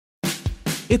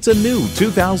It's a new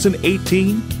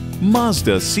 2018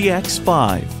 Mazda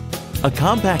CX-5. A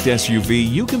compact SUV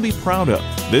you can be proud of.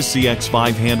 This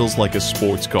CX-5 handles like a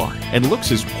sports car and looks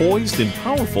as poised and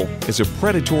powerful as a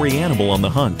predatory animal on the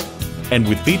hunt. And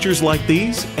with features like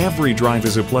these, every drive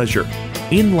is a pleasure.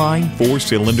 Inline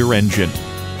 4-cylinder engine,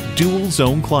 dual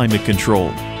zone climate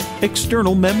control,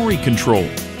 external memory control,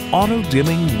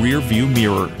 auto-dimming rear view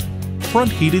mirror, front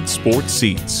heated sports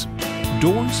seats,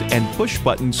 doors and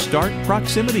push-button start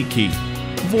proximity key,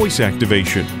 voice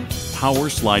activation, power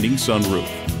sliding sunroof,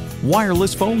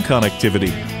 wireless phone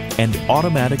connectivity, and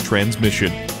automatic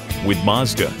transmission. With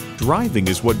Mazda, driving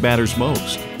is what matters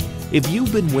most. If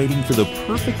you've been waiting for the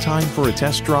perfect time for a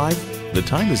test drive, the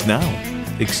time is now.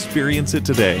 Experience it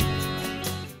today.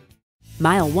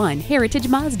 MileOne Heritage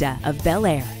Mazda of Bel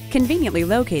Air, conveniently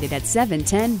located at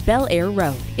 710 Bel Air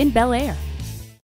Road in Bel Air.